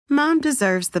Mom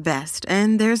deserves the best,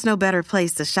 and there's no better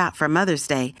place to shop for Mother's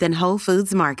Day than Whole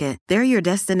Foods Market. They're your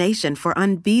destination for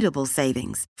unbeatable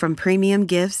savings, from premium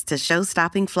gifts to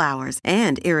show-stopping flowers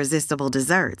and irresistible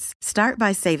desserts. Start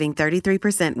by saving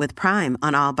 33% with Prime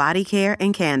on all body care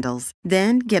and candles.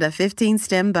 Then get a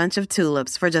 15-stem bunch of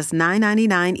tulips for just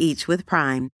 $9.99 each with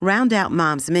Prime. Round out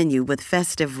Mom's menu with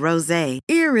festive rosé,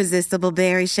 irresistible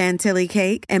berry chantilly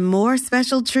cake, and more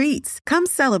special treats. Come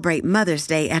celebrate Mother's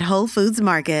Day at Whole Foods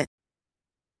Market.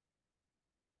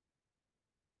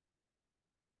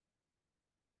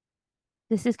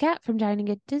 This is Kat from Dining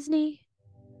at Disney,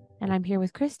 and I'm here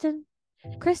with Kristen.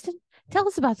 Kristen, tell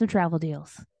us about some travel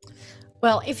deals.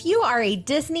 Well, if you are a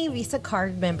Disney Visa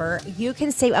card member, you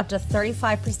can save up to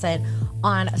 35%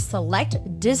 on select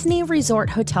Disney Resort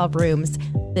hotel rooms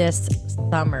this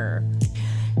summer.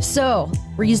 So,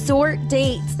 resort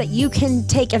dates that you can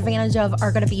take advantage of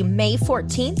are going to be May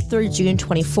 14th through June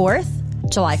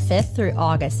 24th, July 5th through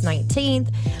August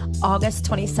 19th, August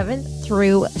 27th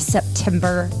through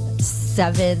September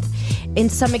 7th. In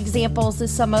some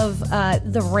examples, some of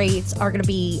the rates are going to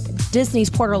be Disney's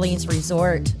Port Orleans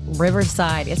Resort,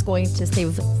 Riverside is going to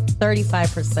save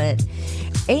 35%.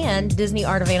 And Disney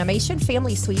Art of Animation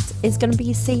Family Suites is going to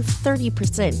be saved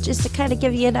 30%, just to kind of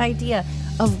give you an idea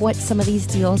of what some of these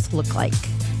deals look like.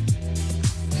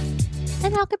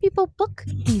 And how can people book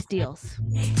these deals?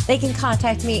 They can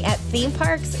contact me at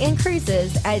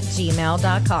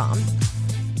themeparksandcruises@gmail.com.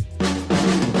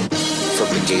 From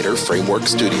the Gator Framework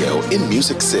Studio in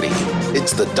Music City,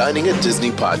 it's the Dining at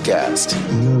Disney podcast.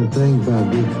 You know the thing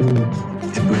about good food?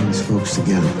 It brings folks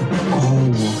together, all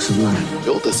walks of life.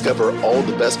 You'll discover all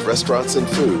the best restaurants and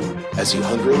food as you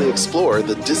hungrily explore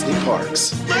the Disney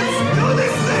parks. Let's do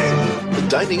this thing! The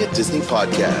Dining at Disney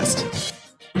podcast.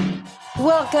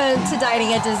 Welcome to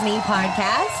Dining at Disney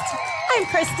podcast. I'm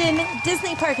Kristen,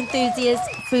 Disney park enthusiast,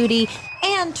 foodie,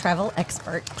 and travel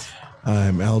expert.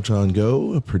 I'm Al John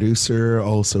Go, a producer,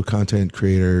 also content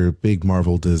creator, big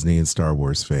Marvel, Disney, and Star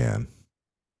Wars fan.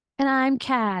 And I'm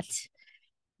Kat,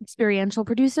 experiential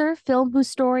producer, film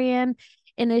historian.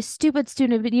 In a stupid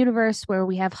student universe where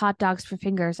we have hot dogs for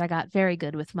fingers, I got very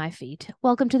good with my feet.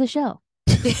 Welcome to the show.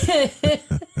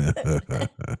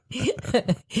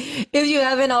 If you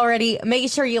haven't already,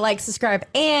 make sure you like, subscribe,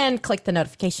 and click the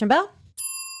notification bell.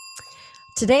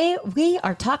 Today, we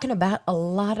are talking about a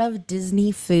lot of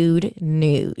Disney food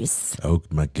news. Oh,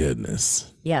 my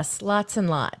goodness. Yes, lots and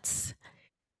lots.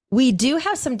 We do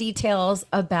have some details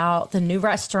about the new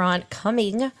restaurant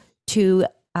coming to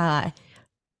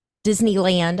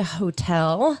Disneyland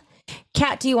Hotel.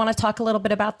 Kat, do you want to talk a little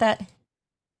bit about that?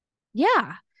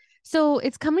 Yeah. So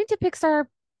it's coming to Pixar.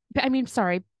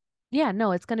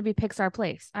 It's going to be Pixar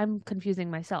Place. I'm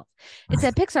confusing myself. It's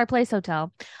at Pixar Place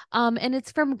Hotel. And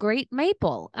it's from Great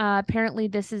Maple. Apparently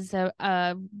this is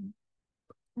a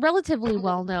relatively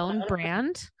well-known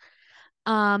brand.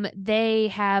 They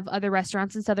have other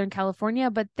restaurants in Southern California,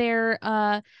 but their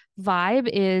vibe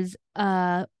is,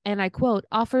 and I quote,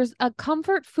 offers a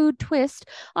comfort food twist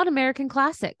on American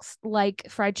classics like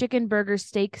fried chicken, burgers,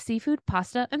 steak, seafood,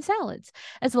 pasta, and salads,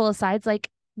 as well as sides like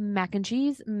mac and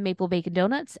cheese, maple bacon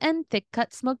donuts, and thick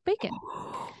cut smoked bacon.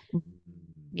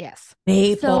 Yes.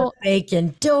 Maple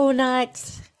bacon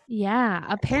donuts. Yeah.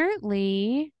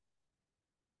 Apparently,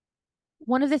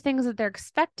 one of the things that they're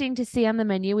expecting to see on the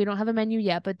menu, we don't have a menu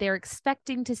yet, but they're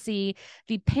expecting to see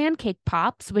the pancake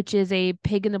pops, which is a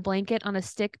pig in a blanket on a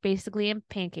stick, basically in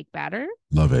pancake batter.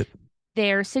 Love it.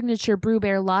 Their signature Brew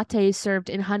Bear lattes served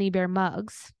in Honey Bear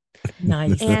mugs.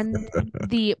 Nice. And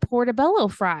the portobello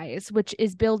fries, which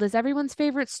is billed as everyone's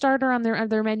favorite starter on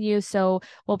their menu. So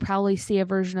we'll probably see a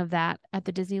version of that at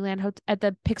the Disneyland at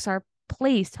the Pixar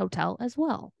Place Hotel as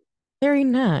well. Very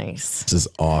nice. This is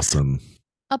awesome.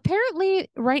 Apparently,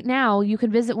 right now, you can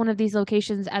visit one of these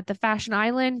locations at the Fashion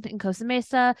Island in Costa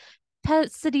Mesa,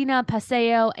 Pasadena,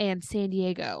 Paseo, and San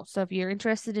Diego. So if you're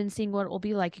interested in seeing what it will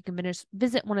be like, you can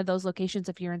visit one of those locations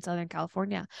if you're in Southern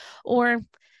California. Or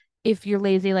if you're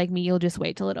lazy like me, you'll just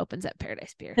wait till it opens at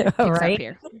Paradise Pier, right?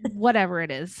 Pier, whatever it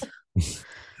is.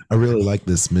 I really like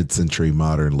this mid-century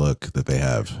modern look that they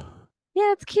have.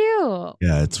 Yeah, it's cute.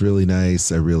 Yeah, it's really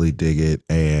nice. I really dig it.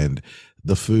 And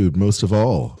the food, most of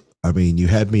all. I mean, you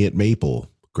had me at Maple.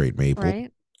 Great Maple.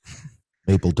 Right?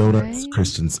 Maple donuts, Right.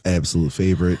 Kristen's absolute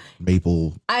favorite.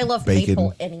 Maple I love bacon.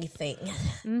 maple anything.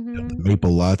 Mm-hmm.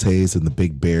 Maple lattes and the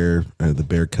big bear, the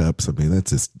bear cups. I mean, that's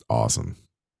just awesome.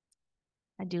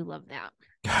 I do love that.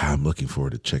 God, I'm looking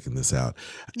forward to checking this out.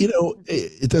 You know,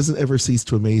 it doesn't ever cease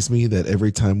to amaze me that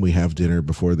every time we have dinner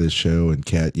before this show, and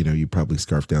Kat, you know, you probably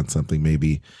scarf down something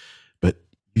maybe, but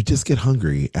you just get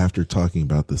hungry after talking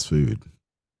about this food.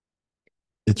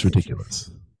 It's ridiculous.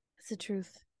 It's the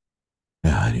truth.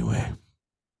 Yeah, anyway.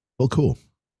 Well, cool.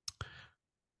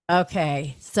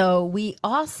 Okay, so we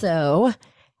also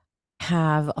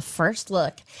have a first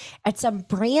look at some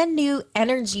brand new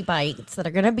energy bites that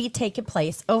are going to be taking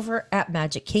place over at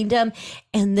Magic Kingdom.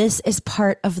 And this is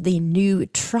part of the new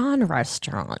Tron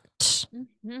restaurant.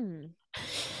 Mm-hmm.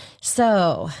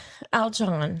 So,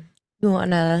 Aljon, you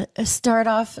want to start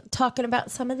off talking about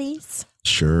some of these?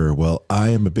 Sure. Well, I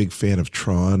am a big fan of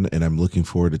Tron, and I'm looking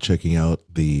forward to checking out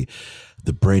the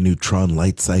brand new Tron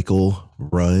Light Cycle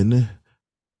run.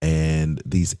 And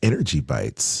these energy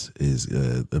bites is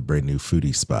a brand new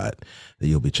foodie spot that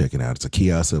you'll be checking out. It's a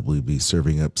kiosk that will be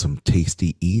serving up some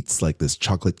tasty eats like this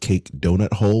chocolate cake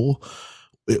donut hole,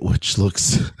 which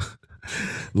looks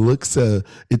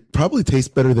it probably tastes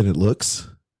better than it looks,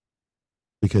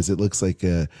 because it looks like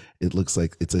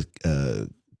it's a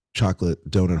chocolate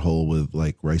donut hole with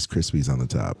like Rice Krispies on the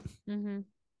top. Mm-hmm.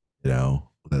 You know,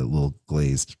 the little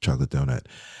glazed chocolate donut.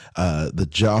 The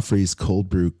Joffrey's cold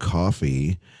brew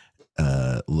coffee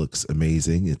looks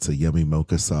amazing. It's a yummy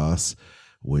mocha sauce,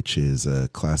 which is a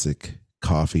classic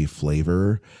coffee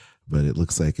flavor, but it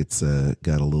looks like it's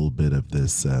got a little bit of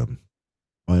this, I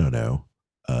don't know,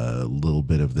 a little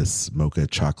bit of this mocha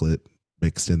chocolate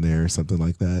mixed in there, something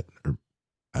like that. Or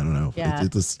I don't know. Yeah.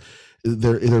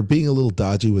 They're being a little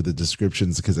dodgy with the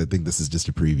descriptions because I think this is just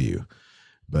a preview,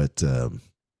 but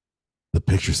the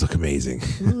pictures look amazing.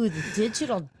 Ooh, the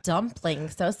digital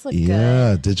dumplings. Those look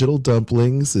Yeah, good. digital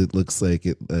dumplings. It looks like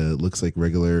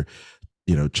regular,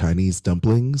 Chinese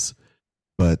dumplings,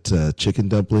 but chicken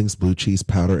dumplings, blue cheese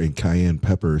powder, and cayenne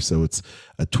pepper. So it's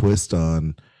a twist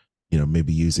on,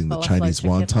 maybe using the Buffalo Chinese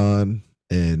chicken. wonton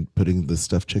and putting the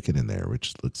stuffed chicken in there,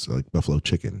 which looks like buffalo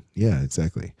chicken. Yeah,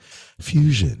 exactly.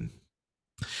 Fusion.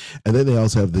 And then they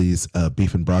also have these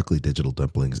beef and broccoli digital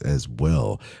dumplings as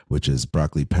well, which is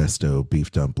broccoli pesto,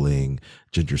 beef dumpling,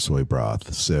 ginger soy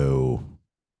broth. So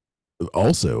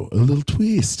also a little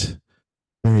twist.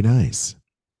 Very nice.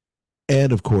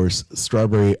 And of course,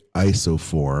 strawberry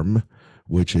isoform,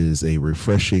 which is a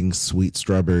refreshing sweet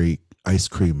strawberry ice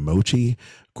cream mochi,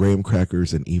 graham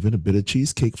crackers, and even a bit of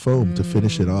cheesecake foam to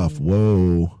finish it off.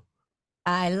 Whoa.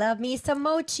 I love me some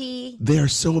mochi. They are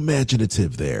so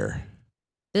imaginative there.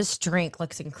 This drink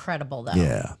looks incredible, though.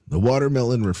 Yeah. The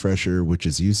watermelon refresher, which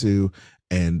is yuzu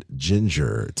and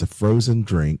ginger. It's a frozen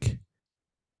drink.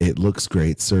 It looks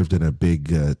great, served in a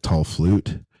big, tall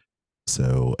flute.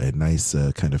 So a nice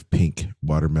kind of pink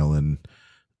watermelon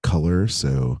color.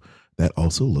 So that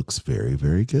also looks very,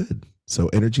 very good. So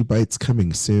Energy Bites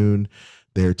coming soon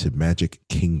there to Magic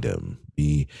Kingdom.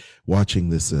 Be watching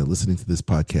this, listening to this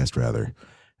podcast rather,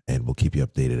 and we'll keep you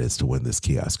updated as to when this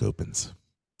kiosk opens.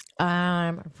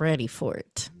 I'm ready for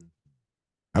it.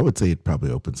 I would say it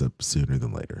probably opens up sooner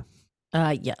than later.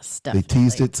 Yes, definitely. They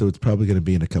teased it, so it's probably going to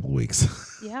be in a couple weeks.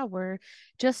 Yeah, we're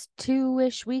just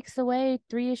 2-ish weeks away,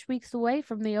 3-ish weeks away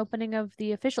from the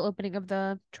official opening of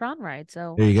the Tron ride.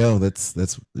 So There you go. That's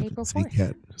April see, 4th.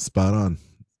 Kat, spot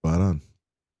on.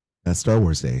 That's Star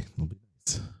Wars Day. It'll be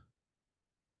nice.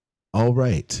 All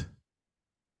right.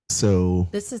 So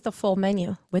This is the full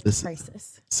menu with the This-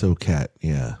 prices. so Kat,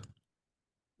 yeah.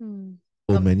 Hmm.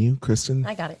 Full Um, menu, Kristen.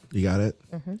 I got it. You got it.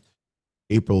 Mm-hmm.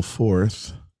 April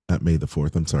 4th, not May the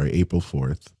 4th. I'm sorry, April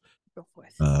 4th. April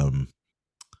 4th. Um,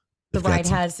 The they've got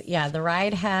ride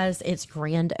ride has its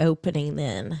grand opening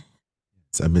then.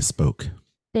 I misspoke.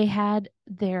 They had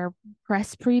their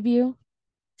press preview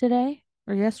today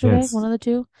or yesterday, Yes. one of the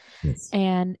two, Yes.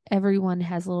 and everyone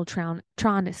has little Tron,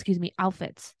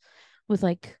 outfits with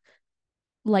like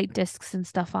light discs and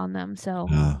stuff on them. So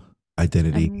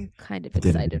Identity. I'm kind of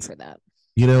Identity. excited for that.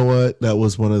 You know what? That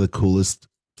was one of the coolest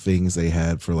things they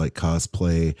had for like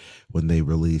cosplay when they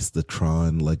released the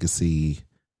Tron Legacy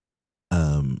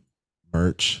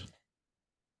merch.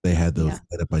 They had those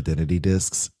light up identity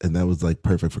discs, and that was like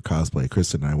perfect for cosplay.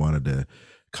 Kristen and I wanted to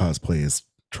cosplay as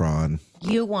Tron.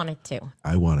 You wanted to.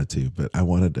 I wanted to, but I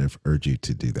wanted to urge you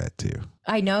to do that too.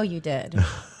 I know you did.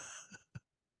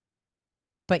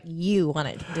 But you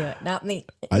wanted to do it, not me.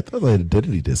 I thought the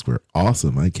identity discs were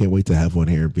awesome. I can't wait to have one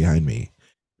here behind me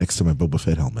next to my Boba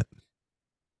Fett helmet.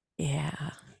 Yeah.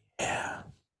 Yeah.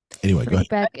 Anyway, go Bring ahead.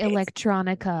 back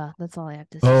Electronica. That's all I have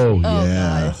to say. Oh, Oh,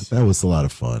 yeah. gosh. That was a lot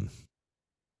of fun.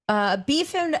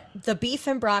 Beef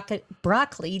and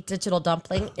broccoli digital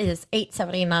dumpling is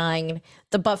 $8.79.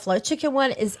 The buffalo chicken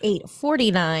one is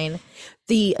 $8.49.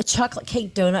 The chocolate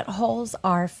cake donut holes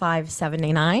are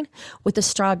 $5.79. With the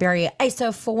strawberry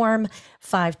isoform,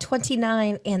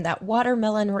 $5.29, and that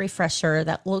watermelon refresher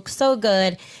that looks so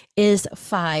good is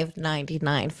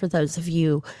 $5.99 for those of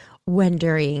you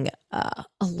wondering a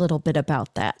little bit about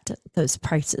those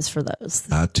prices for those.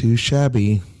 Not too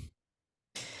shabby.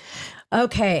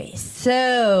 Okay,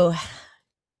 so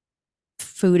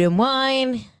Food and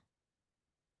Wine,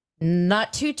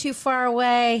 not too far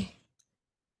away,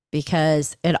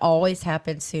 because it always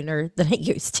happens sooner than it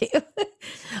used to.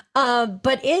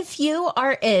 But if you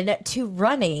are into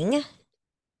running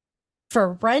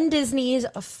for Run Disney's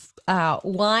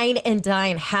Wine and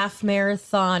Dine Half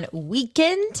Marathon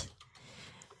Weekend,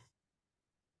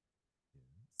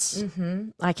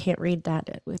 I can't read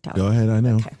that without. Go ahead. I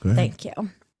know. Okay, Go ahead. thank you.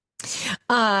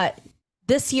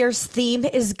 This year's theme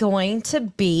is going to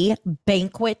be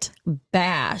Banquet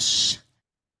Bash.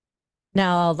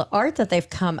 Now, the art that they've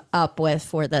come up with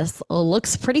for this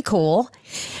looks pretty cool.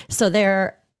 So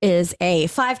there is a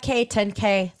 5K,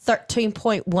 10K,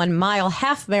 13.1 mile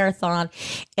half marathon.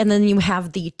 And then you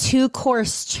have the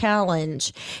 2-course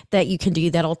challenge that you can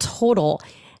do that'll total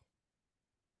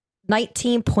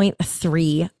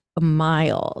 19.3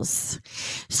 miles.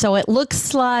 So it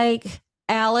looks like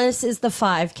Alice is the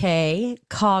 5K,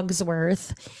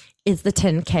 Cogsworth is the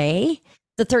 10K.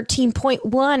 The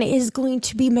 13.1 is going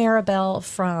to be Maribel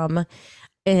from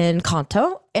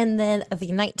Encanto. And then the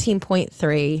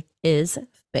 19.3 is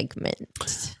Figment. I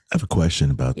have a question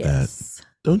about Yes. that.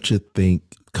 Don't you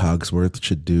think Cogsworth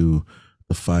should do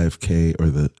the 5K or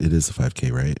it is a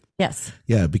 5K, right? Yes.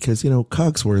 Yeah, because,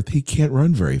 Cogsworth, he can't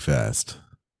run very fast.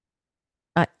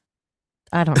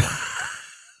 I don't know.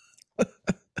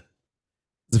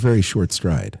 It's a very short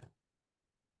stride.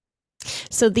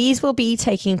 So these will be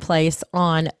taking place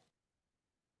on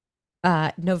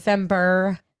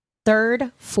November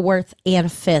 3rd, 4th, and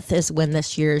 5th is when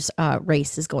this year's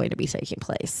race is going to be taking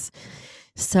place.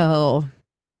 So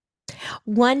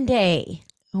one day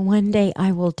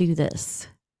I will do this.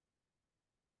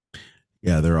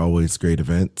 Yeah, they're always great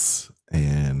events,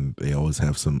 and they always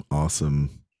have some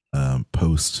awesome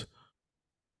post-run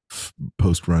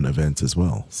events as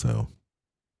well. So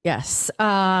Yes.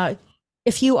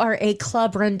 If you are a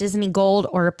Club Run Disney Gold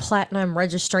or Platinum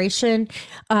registration,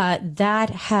 that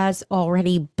has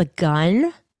already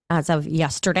begun as of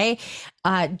yesterday.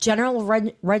 General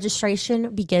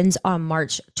registration begins on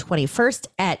March 21st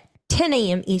at 10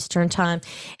 a.m. Eastern Time.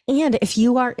 And if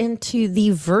you are into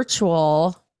the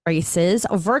virtual races,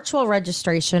 virtual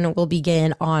registration will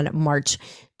begin on March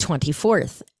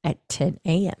 24th at 10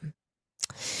 a.m.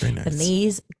 very nice. And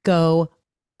these go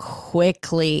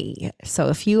quickly. So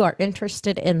if you are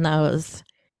interested in those,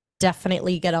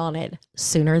 definitely get on it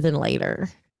sooner than later.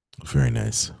 Very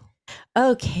nice.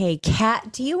 Okay,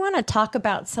 Kat, do you want to talk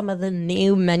about some of the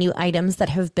new menu items that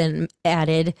have been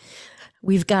added?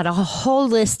 We've got a whole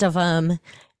list of them,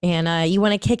 and you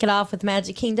want to kick it off with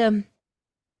Magic Kingdom?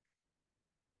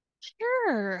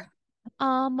 Sure.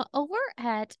 Over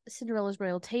at Cinderella's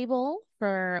Royal Table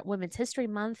for Women's History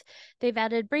Month, they've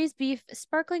added braised beef,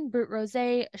 sparkling brut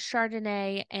rosé,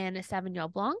 Chardonnay, and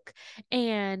Sauvignon Blanc.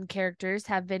 And characters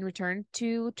have been returned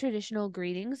to traditional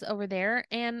greetings over there.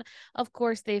 And of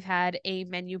course, they've had a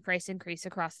menu price increase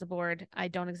across the board. I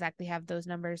don't exactly have those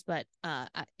numbers, but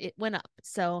it went up.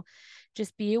 So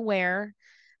just be aware.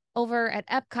 Over at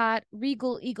Epcot,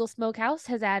 Regal Eagle Smokehouse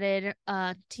has added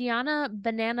Tiana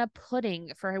Banana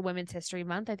Pudding for her Women's History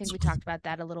Month. I think we talked about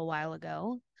that a little while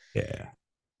ago. Yeah.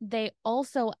 They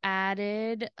also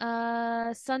added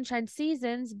Sunshine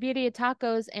Seasons, Birria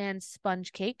Tacos, and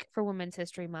Sponge Cake for Women's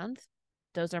History Month.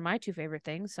 Those are my two favorite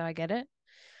things, so I get it.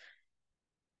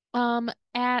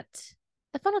 At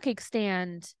the funnel cake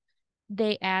stand,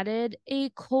 they added a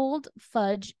cold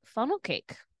fudge funnel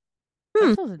cake.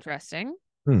 That was interesting.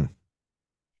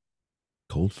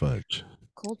 Cold fudge.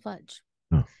 Cold fudge.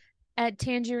 Oh. At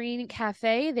Tangerine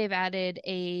Cafe, they've added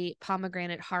a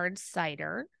pomegranate hard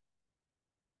cider.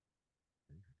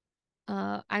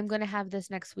 I'm going to have this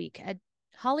next week. At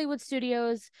Hollywood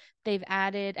Studios,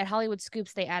 at Hollywood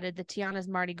Scoops, they added the Tiana's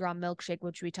Mardi Gras milkshake,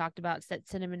 which we talked about. It's that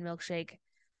cinnamon milkshake.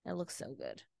 It looks so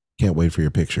good. Can't wait for your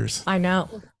pictures. I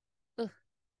know.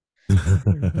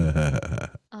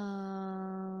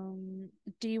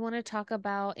 Do you want to talk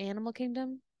about Animal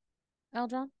Kingdom,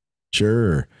 Eldron?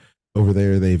 Sure. Over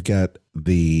there, they've got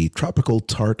the tropical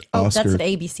tart Oscar. That's an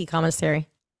ABC commissary.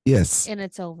 Yes. And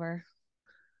it's over.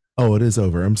 Oh, it is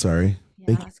over. I'm sorry.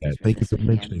 Yeah, Thank you for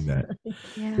mentioning that.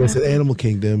 Yeah. Yes, at Animal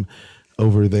Kingdom,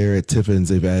 over there at Tiffin's,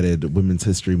 they've added Women's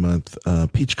History Month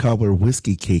peach cobbler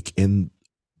whiskey cake in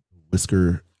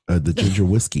the ginger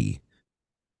whiskey.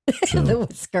 So, The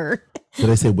whisker. did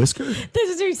I say whisker? This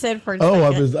is what you said for a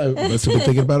Oh, second. I must have been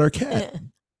thinking about our cat.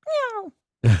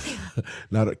 Meow.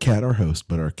 Not a cat, our host,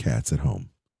 but our cats at home.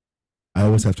 I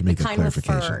always have to make The that kind with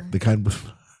clarification. fur. The kind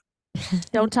with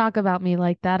Don't talk about me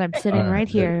like that. I'm sitting right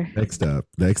here. Next up.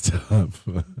 Let's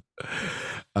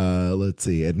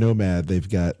see. At Nomad, they've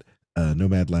got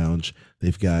Nomad Lounge.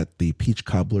 They've got the Peach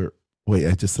Cobbler. Wait,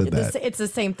 I just said that. It's the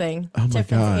same thing. Oh my Difference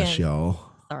gosh, again. y'all.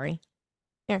 Sorry.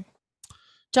 Here.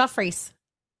 Joffrey's.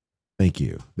 Thank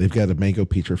you. They've got a mango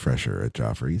peach refresher at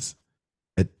Joffrey's.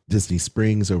 At Disney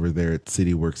Springs over there at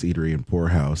City Works Eatery and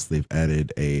Poorhouse, they've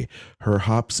added her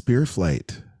hop spear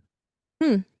flight.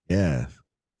 Yeah.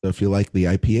 So if you like the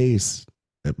IPAs,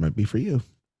 that might be for you.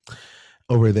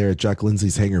 Over there at Jock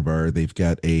Lindsay's Hangar Bar, they've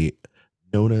got a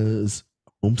Nona's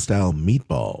Homestyle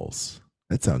Meatballs.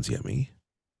 That sounds yummy.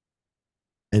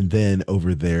 And then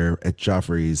over there at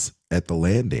Joffrey's at the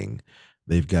Landing,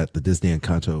 they've got the Disney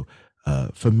Encanto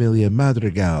Familia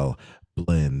Madrigal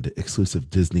blend, exclusive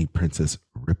Disney Princess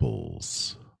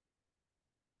Ripples.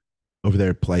 Over there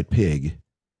at Polite Pig,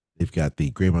 they've got the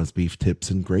Grandma's Beef Tips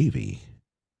and Gravy.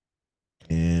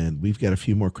 And we've got a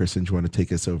few more. Kristen, do you want to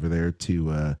take us over there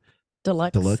to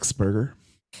Deluxe Burger?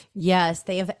 Yes,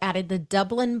 they have added the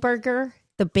Dublin Burger,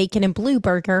 the Bacon and Blue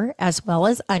Burger, as well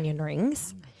as onion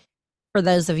rings. For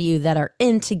those of you that are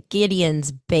into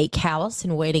Gideon's Bakehouse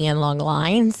and waiting in long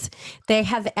lines, they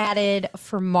have added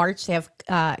for March, they have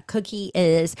cookie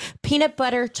is peanut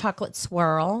butter chocolate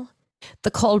swirl.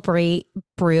 The cold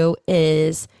brew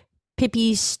is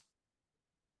Pipistrello's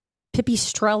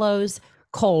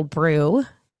cold brew.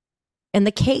 And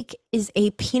the cake is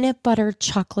a peanut butter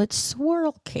chocolate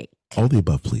swirl cake. All the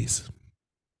above, please.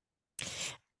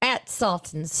 At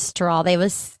Salt and Straw, they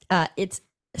was it's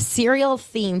cereal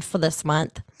themed for this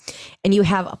month, and you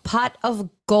have a pot of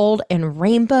gold and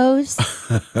rainbows.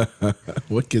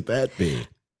 What could that be?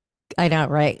 I know,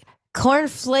 right?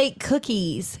 Cornflake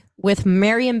cookies with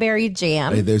Marionberry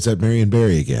jam. Hey, there's that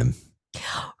Marionberry again.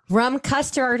 Rum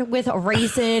custard with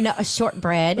raisin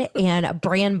shortbread and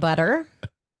bran butter.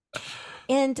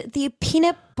 And the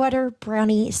peanut butter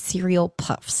brownie cereal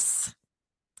puffs.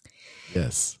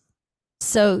 Yes.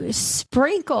 So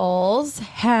Sprinkles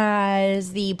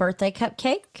has the birthday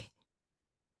cupcake,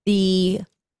 the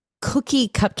cookie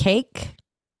cupcake.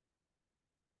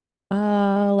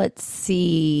 Let's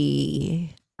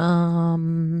see.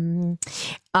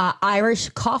 Irish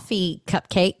coffee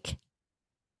cupcake.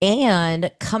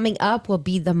 And coming up will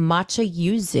be the matcha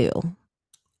yuzu.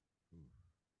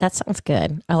 That sounds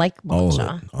good. I like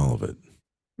matcha. All of it.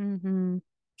 Mm-hmm.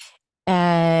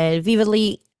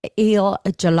 Viva Il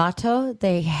Gelato,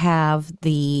 they have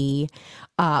the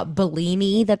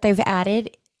Bellini that they've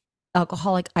added,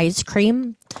 alcoholic ice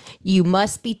cream. You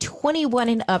must be 21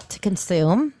 and up to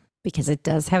consume because it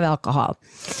does have alcohol.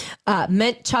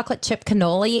 Mint chocolate chip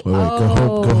cannoli.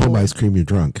 Go home, ice cream, you're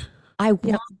drunk. I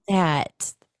want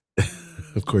that.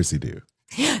 Of course you do.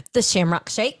 The Shamrock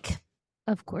Shake.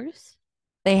 Of course.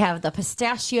 They have the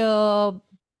pistachio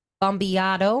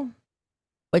bombiato,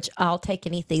 which I'll take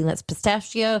anything that's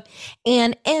pistachio,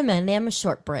 and M&M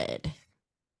shortbread.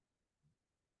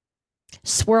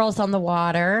 Swirls on the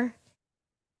water.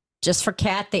 Just for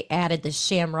Kat, they added the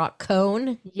shamrock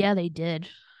cone. Yeah, they did.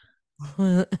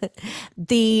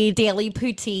 The Daily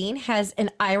Poutine has an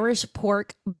Irish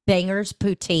pork bangers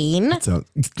poutine.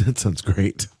 That sounds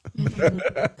great.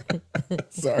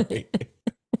 Sorry.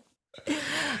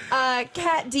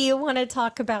 Kat, do you want to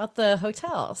talk about the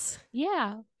hotels?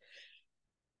 Yeah.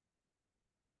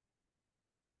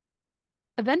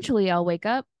 Eventually I'll wake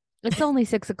up. It's only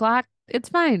 6:00. It's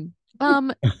fine.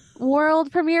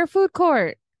 World premiere food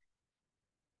court.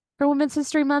 For Women's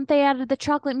History Month, they added the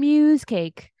chocolate mousse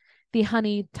cake, the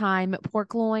honey thyme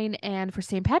pork loin, and for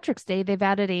St. Patrick's Day, they've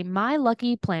added a My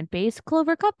Lucky plant-based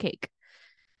clover cupcake.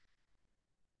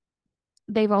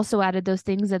 They've also added those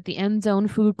things at the End Zone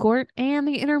food court and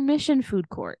the Intermission food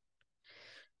court.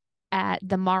 At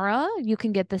the Mara, you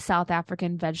can get the South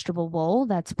African vegetable bowl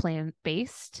that's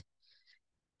plant-based.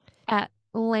 At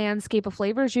Landscape of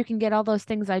Flavors, you can get all those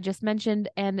things I just mentioned.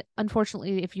 And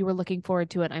unfortunately, if you were looking forward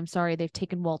to it, I'm sorry, they've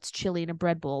taken Walt's chili and a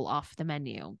bread bowl off the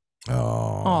menu.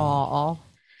 Oh.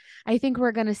 I think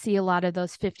we're going to see a lot of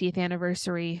those 50th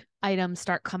anniversary items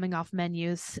start coming off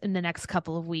menus in the next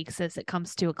couple of weeks as it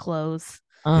comes to a close.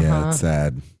 Yeah, it's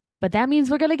sad. But that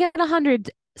means we're going to get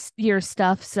 100-year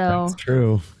stuff. So that's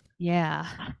true. Yeah.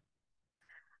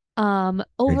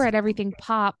 Over at Everything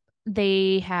Pop,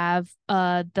 they have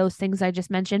those things I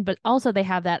just mentioned, but also they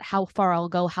have that How Far I'll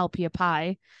Go Halpia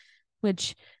Pie,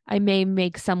 which I may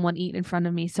make someone eat in front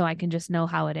of me so I can just know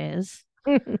how it is.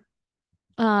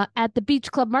 At the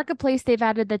Beach Club Marketplace, they've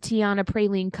added the Tiana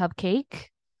Praline Cupcake.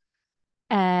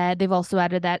 They've also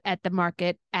added that at the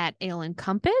market at Ale and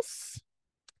Compass.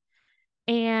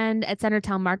 And at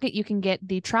Centertown Market, you can get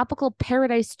the Tropical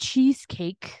Paradise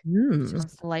Cheesecake.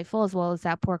 Sounds delightful, as well as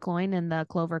that pork loin and the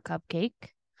Clover Cupcake.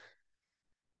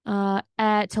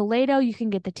 At Toledo, you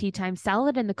can get the Tea Time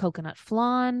Salad and the Coconut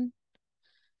Flan.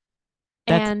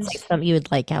 That's like something you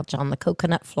would like, John, the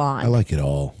coconut flan. I like it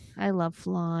all. I love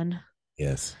flan.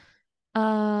 Yes.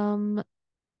 No.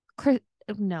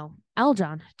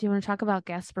 Aljon, do you want to talk about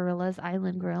Gasparilla's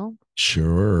Island Grill?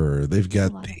 Sure. They've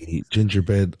got the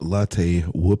gingerbread latte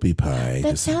whoopie pie.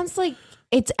 That sounds like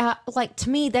it's like, to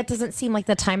me, that doesn't seem like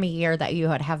the time of year that you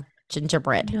would have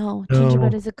gingerbread. No,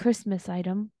 gingerbread is a Christmas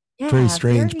item. Yeah, very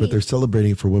strange, but they're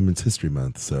celebrating for Women's History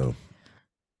Month, so.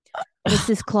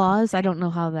 Mrs. Claus? I don't know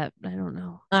how that, I don't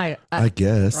know. I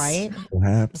guess. Right?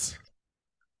 Perhaps.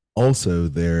 Also,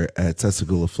 they're at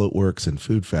Sassagoula Floatworks and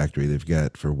Food Factory. They've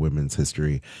got for Women's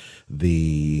History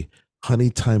the Honey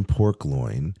Time Pork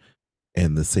Loin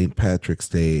and the St. Patrick's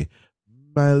Day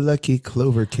My Lucky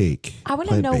Clover Cake. I want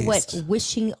to know what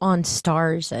Wishing on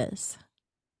Stars is.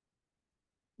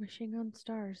 Wishing on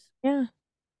Stars. Yeah.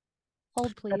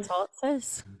 Hold, please. That's all it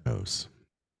says. Who knows?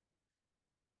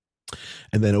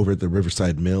 And then over at the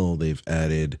Riverside Mill, they've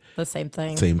added the same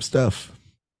thing. Same stuff.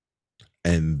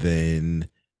 And then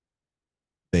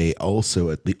they also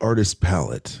at the Artist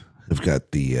Palette have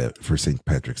got the for St.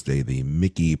 Patrick's Day the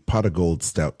Mickey Pot of Gold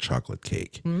Stout Chocolate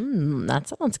Cake.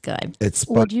 That sounds good.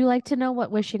 Would you like to know what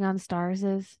Wishing on Stars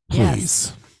is? Please.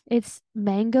 Yes. It's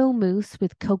mango mousse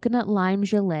with coconut lime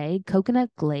gelée,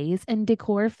 coconut glaze, and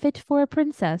decor fit for a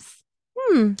princess.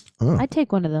 Oh. I'd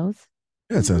take one of those.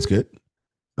 Yeah, it sounds good.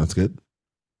 Sounds good.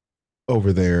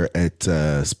 Over there at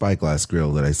Spyglass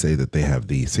Grill, that I say that they have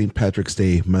the St. Patrick's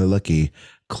Day My Lucky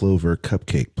Clover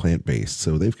Cupcake plant-based.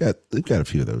 So they've got a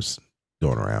few of those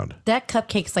going around. That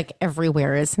cupcake's like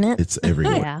everywhere, isn't it? It's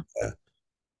everywhere. Yeah.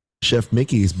 Chef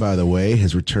Mickey's, by the way,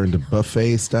 has returned to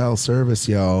buffet style service,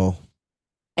 y'all.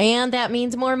 And that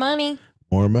means more money.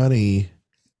 More money.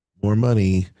 More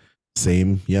money.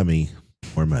 Same yummy.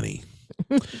 More money.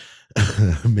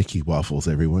 Mickey waffles,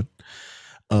 everyone.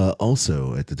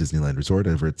 Also at the Disneyland Resort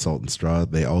over at Salt and Straw,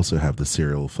 they also have the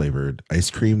cereal flavored ice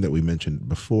cream that we mentioned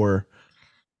before.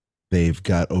 They've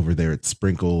got over there at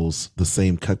Sprinkles the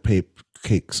same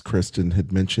cupcakes Kristen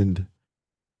had mentioned.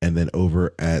 And then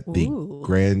over at the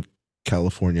Grand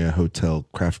California Hotel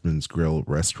Craftsman's Grill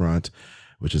restaurant,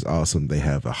 which is awesome, they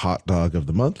have a hot dog of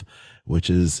the month, which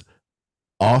is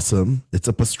awesome. It's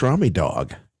a pastrami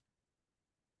dog.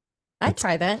 I'd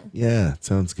try that. Yeah, it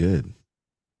sounds good.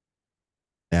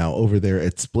 Now, over there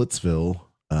at Splitsville,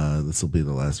 this will be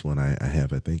the last one I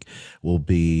have, I think, will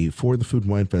be for the Food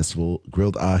and Wine Festival,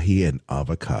 grilled ahi and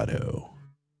avocado.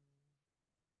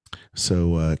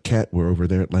 So, Kat, we're over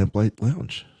there at Lamplight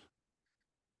Lounge.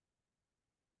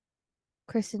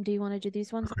 Kristen, do you want to do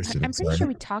these ones? Kristen, I'm pretty sure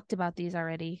we talked about these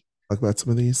already. Talk about some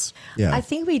of these? Yeah. I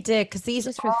think we did, because these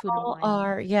Just for food and all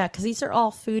wine. because these are all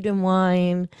food and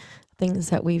wine things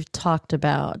that we've talked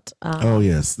about. Oh,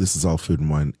 yes. This is all Food and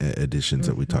Wine editions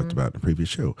that we talked about in the previous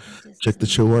show. Check the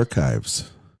show archives.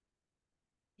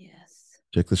 Yes.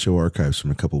 Check the show archives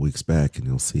from a couple weeks back and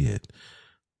you'll see it.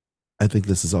 I think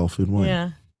this is all Food and Wine. Yeah.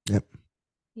 Yep.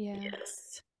 Yeah.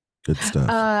 Yes. Good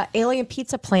stuff. Alien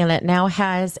Pizza Planet now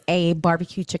has a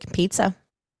barbecue chicken pizza.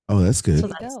 Oh, that's good. So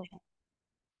that's,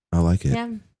 I like it. yeah.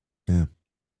 Yeah.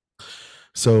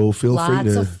 So feel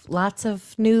free to... Lots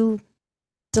of new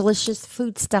delicious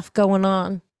food stuff going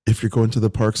on. If you're going to the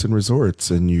parks and resorts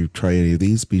and you try any of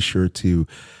these, be sure to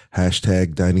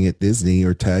hashtag Dining at Disney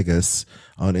or tag us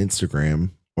on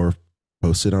Instagram or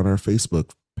post it on our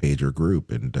Facebook page or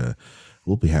group, and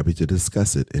we'll be happy to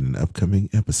discuss it in an upcoming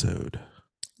episode.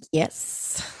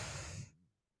 Yes.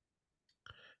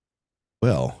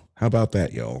 Well, how about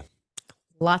that, y'all?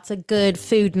 Lots of good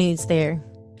food news there.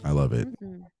 I love it.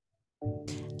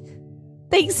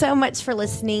 Thanks so much for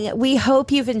listening. We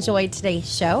hope you've enjoyed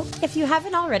today's show. If you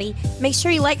haven't already, make sure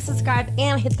you like, subscribe,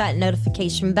 and hit that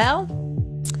notification bell.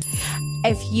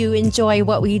 If you enjoy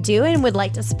what we do and would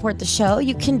like to support the show,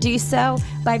 you can do so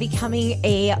by becoming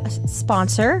a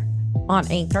sponsor on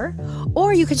Anchor,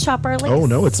 or you can shop our links. Oh,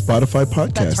 no, it's Spotify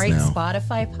Podcast That's right, now.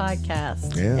 Spotify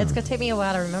Podcast. Yeah. It's going to take me a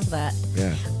while to remember that.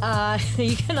 Yeah.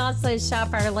 You can also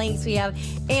shop our links. We have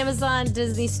Amazon,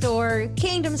 Disney Store,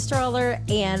 Kingdom Stroller,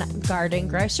 and Garden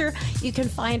Grocer. You can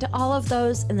find all of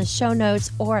those in the show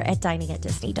notes or at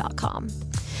diningatdisney.com.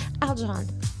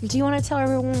 Aljon, do you want to tell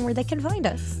everyone where they can find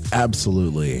us?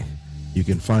 Absolutely. You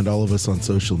can find all of us on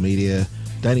social media,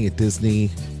 Dining at Disney,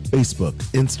 Facebook,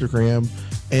 Instagram,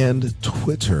 and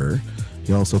Twitter. You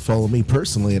can also follow me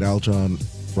personally at Aljon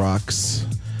Rocks,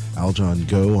 Aljon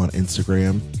Go on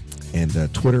Instagram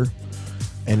and Twitter.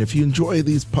 And if you enjoy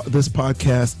this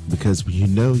podcast, because you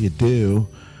know you do,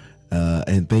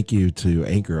 and thank you to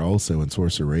Anchor also and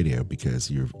Sorcerer Radio, because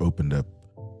you've opened up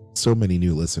so many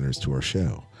new listeners to our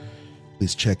show.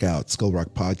 Please check out Skull Rock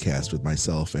Podcast with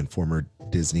myself and former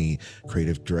Disney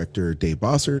creative director Dave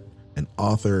Bossert, an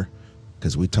author,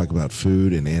 because we talk about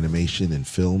food and animation and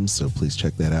films. So please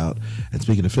check that out. And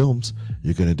speaking of films,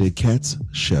 you're going to dig Kat's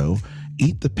show,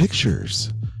 Eat the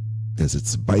Pictures, because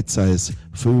it's bite-sized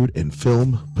food and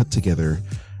film put together,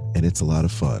 and it's a lot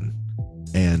of fun.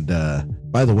 And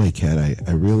by the way, Kat,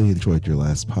 I really enjoyed your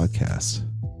last podcast.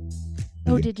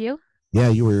 Oh, did you? Yeah,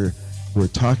 you were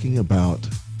talking about,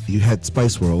 you had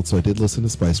Spice World, so I did listen to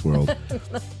Spice World.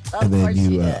 And then I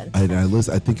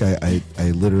think I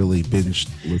literally binged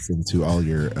listened to all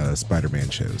your Spider-Man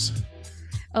shows.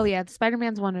 Oh yeah, the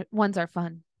Spider-Man's ones are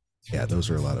fun. Yeah, those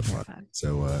are a lot of fun.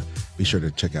 So be sure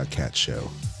to check out Kat's show.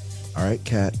 All right,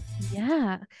 Kat.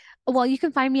 Yeah. Well, you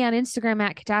can find me on Instagram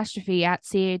at Catastrophe, at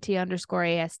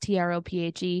CAT_ASTROPHE,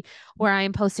 where I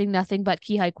am posting nothing but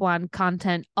Kihai Kwan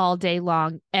content all day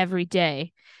long, every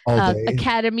day. All day.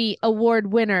 Academy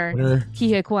Award winner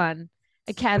Kihai Kwan.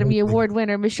 Academy Award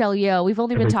winner Michelle Yeoh. We've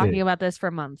only been talking about this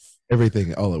for months.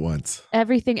 Everything all at once.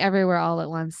 Everything everywhere all at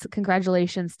once.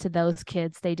 Congratulations to those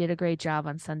kids. They did a great job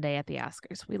on Sunday at the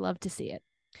Oscars. We love to see it.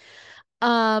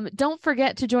 Don't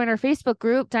forget to join our Facebook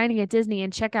group, Dining at Disney,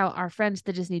 and check out our friends,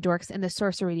 the Disney Dorks, in the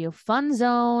Sorcerer Radio Fun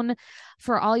Zone.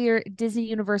 For all your Disney,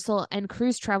 Universal, and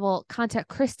cruise travel, contact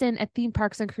Kristen at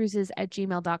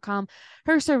themeparksandcruises@gmail.com.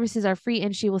 Her services are free,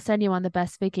 and she will send you on the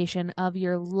best vacation of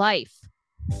your life.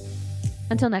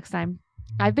 Until next time,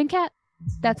 I've been Kat.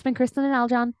 That's been Kristen and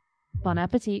Aljon. Bon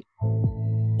appetit.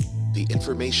 The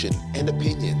information and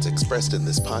opinions expressed in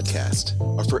this podcast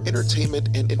are for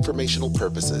entertainment and informational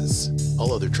purposes.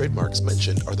 All other trademarks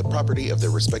mentioned are the property of their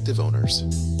respective owners.